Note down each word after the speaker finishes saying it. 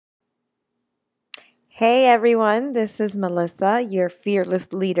Hey everyone, this is Melissa, your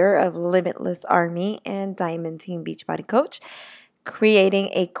fearless leader of Limitless Army and Diamond Team Beachbody Coach,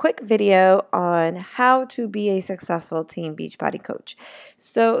 creating a quick video on how to be a successful Team Beachbody Coach.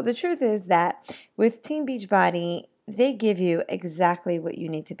 So the truth is that with Team Beachbody, they give you exactly what you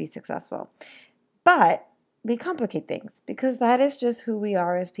need to be successful. But we complicate things because that is just who we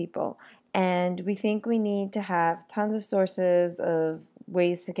are as people. And we think we need to have tons of sources of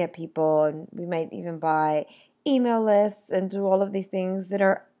ways to get people, and we might even buy email lists and do all of these things that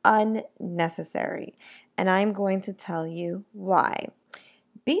are unnecessary. And I'm going to tell you why.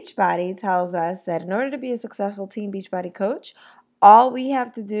 Beachbody tells us that in order to be a successful Team Beachbody coach, all we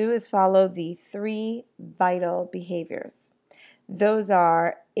have to do is follow the 3 vital behaviors. Those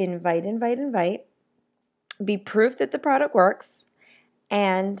are invite, invite, invite, be proof that the product works,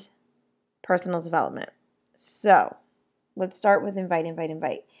 and personal development. So let's start with invite, invite,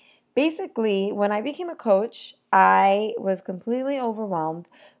 invite. Basically, when I became a coach, I was completely overwhelmed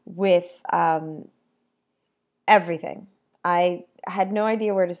with everything. I had no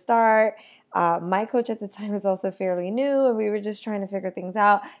idea where to start. My coach at the time was also fairly new, and we were just trying to figure things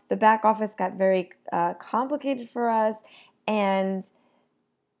out. The back office got very complicated for us, and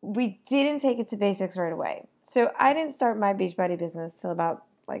we didn't take it to basics right away. So I didn't start my Beachbody business till about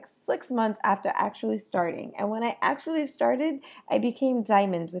 6 months after actually starting. And when I actually started, I became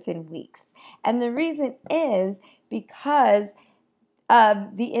diamond within weeks. And the reason is because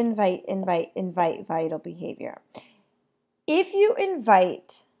of the invite vital behavior. If you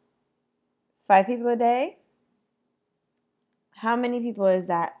invite 5 people a day, how many people is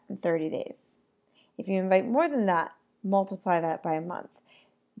that in 30 days? If you invite more than that, multiply that by a month.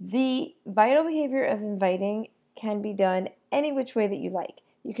 The vital behavior of inviting can be done any which way that you like.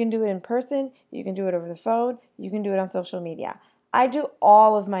 You can do it in person, you can do it over the phone, you can do it on social media. I do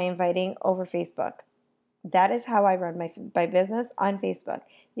all of my inviting over Facebook. That is how I run my business on Facebook.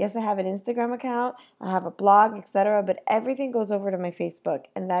 Yes, I have an Instagram account, I have a blog, etc., but everything goes over to my Facebook,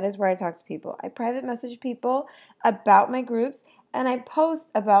 and that is where I talk to people. I private message people about my groups, and I post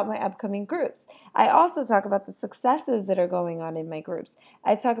about my upcoming groups. I also talk about the successes that are going on in my groups.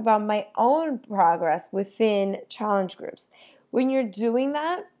 I talk about my own progress within challenge groups. When you're doing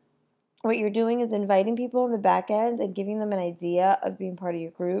that, what you're doing is inviting people in the back end and giving them an idea of being part of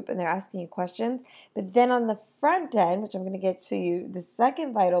your group, and they're asking you questions. But then on the front end, which I'm going to get to you, the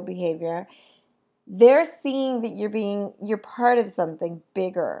second vital behavior, they're seeing that you're part of something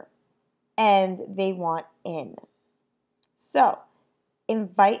bigger, and they want in. So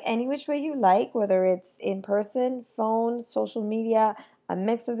invite any which way you like, whether it's in person, phone, social media, a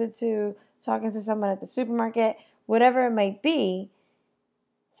mix of the two, talking to someone at the supermarket, whatever it might be.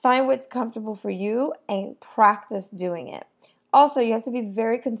 Find what's comfortable for you and practice doing it. Also, you have to be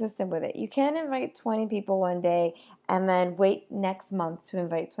very consistent with it. You can't invite 20 people one day and then wait next month to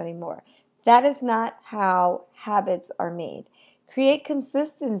invite 20 more. That is not how habits are made. Create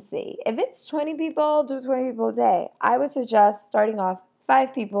consistency. If it's 20 people, do 20 people a day. I would suggest starting off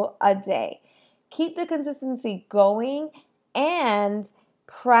 5 people a day. Keep the consistency going and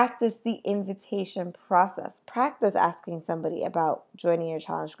practice the invitation process. Practice asking somebody about joining your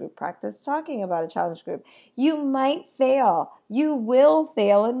challenge group. Practice talking about a challenge group. You might fail. You will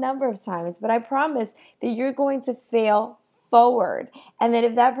fail a number of times, but I promise that you're going to fail forward. And that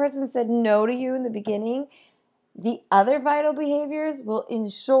if that person said no to you in the beginning, the other vital behaviors will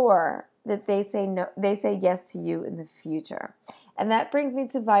ensure that they say yes to you in the future. And that brings me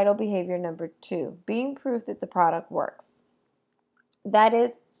to vital behavior number 2, being proof that the product works. That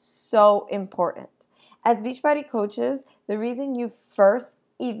is so important. As Beachbody coaches, the reason you first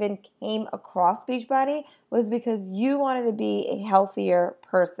even came across Beachbody was because you wanted to be a healthier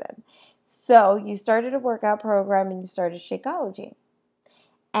person. So you started a workout program and you started Shakeology.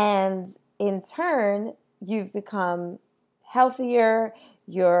 And in turn, you've become healthier.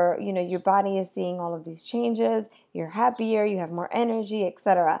 Your body is seeing all of these changes. You're happier, you have more energy,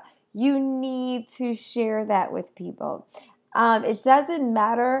 etc. You need to share that with people. It doesn't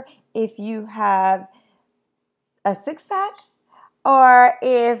matter if you have a 6-pack or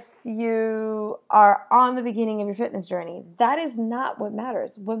if you are on the beginning of your fitness journey. That is not what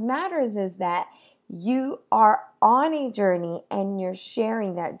matters. What matters is that you are on a journey and you're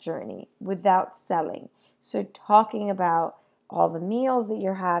sharing that journey without selling. So talking about all the meals that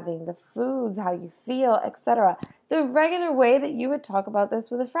you're having, the foods, how you feel, etc. The regular way that you would talk about this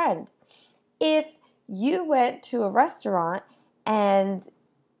with a friend. If you went to a restaurant and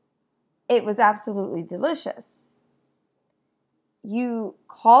it was absolutely delicious, you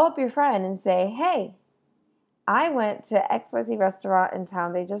call up your friend and say, hey, I went to XYZ restaurant in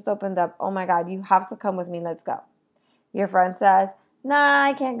town. They just opened up. Oh my God, you have to come with me. Let's go. Your friend says, nah,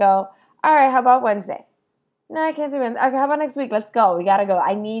 I can't go. All right, how about Wednesday? No, I can't do it. Okay, how about next week? Let's go. We got to go.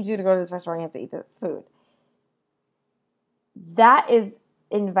 I need you to go to this restaurant. You have to eat this food. That is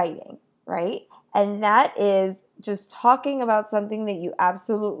inviting, right? And that is just talking about something that you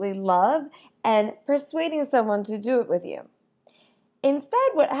absolutely love and persuading someone to do it with you. Instead,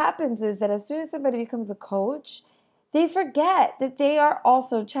 what happens is that as soon as somebody becomes a coach, they forget that they are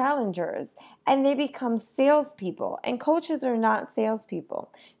also challengers and they become salespeople. And coaches are not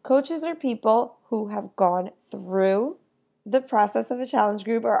salespeople. Coaches are people who have gone through the process of a challenge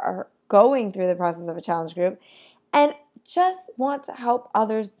group or are going through the process of a challenge group and just want to help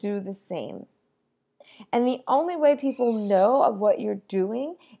others do the same. And the only way people know of what you're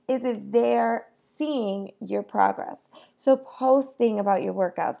doing is if they're seeing your progress. So posting about your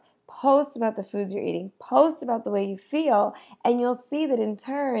workouts, post about the foods you're eating, post about the way you feel, and you'll see that in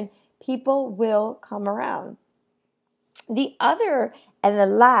turn, people will come around. The other and the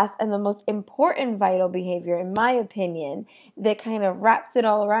last and the most important vital behavior, in my opinion, that kind of wraps it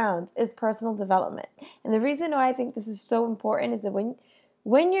all around is personal development. And the reason why I think this is so important is that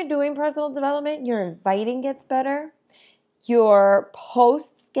when you're doing personal development, your inviting gets better, your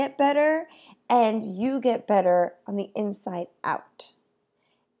posts get better, and you get better on the inside out.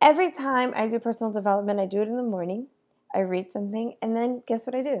 Every time I do personal development, I do it in the morning. I read something, and then guess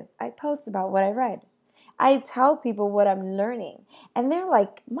what I do? I post about what I read. I tell people what I'm learning, and they're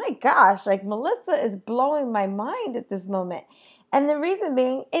like, my gosh, like Melissa is blowing my mind at this moment. And the reason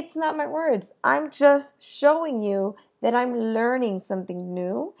being, it's not my words. I'm just showing you that I'm learning something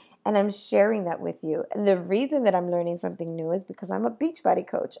new and I'm sharing that with you. And the reason that I'm learning something new is because I'm a Beachbody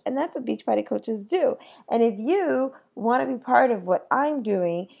coach, and that's what Beachbody coaches do. And if you want to be part of what I'm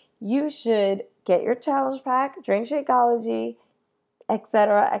doing, you should get your challenge pack, drink Shakeology,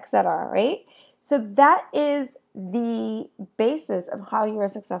 etc., right? So that is the basis of how you're a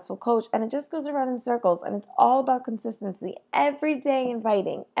successful coach, and it just goes around in circles, and it's all about consistency. Every day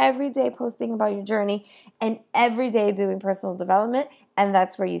inviting, every day posting about your journey, and every day doing personal development, and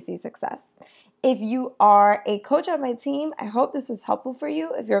that's where you see success. If you are a coach on my team, I hope this was helpful for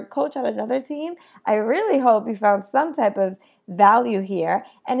you. If you're a coach on another team, I really hope you found some type of value here.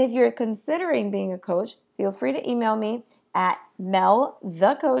 And if you're considering being a coach, feel free to email me at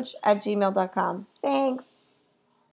melthecoach@gmail.com. Thanks.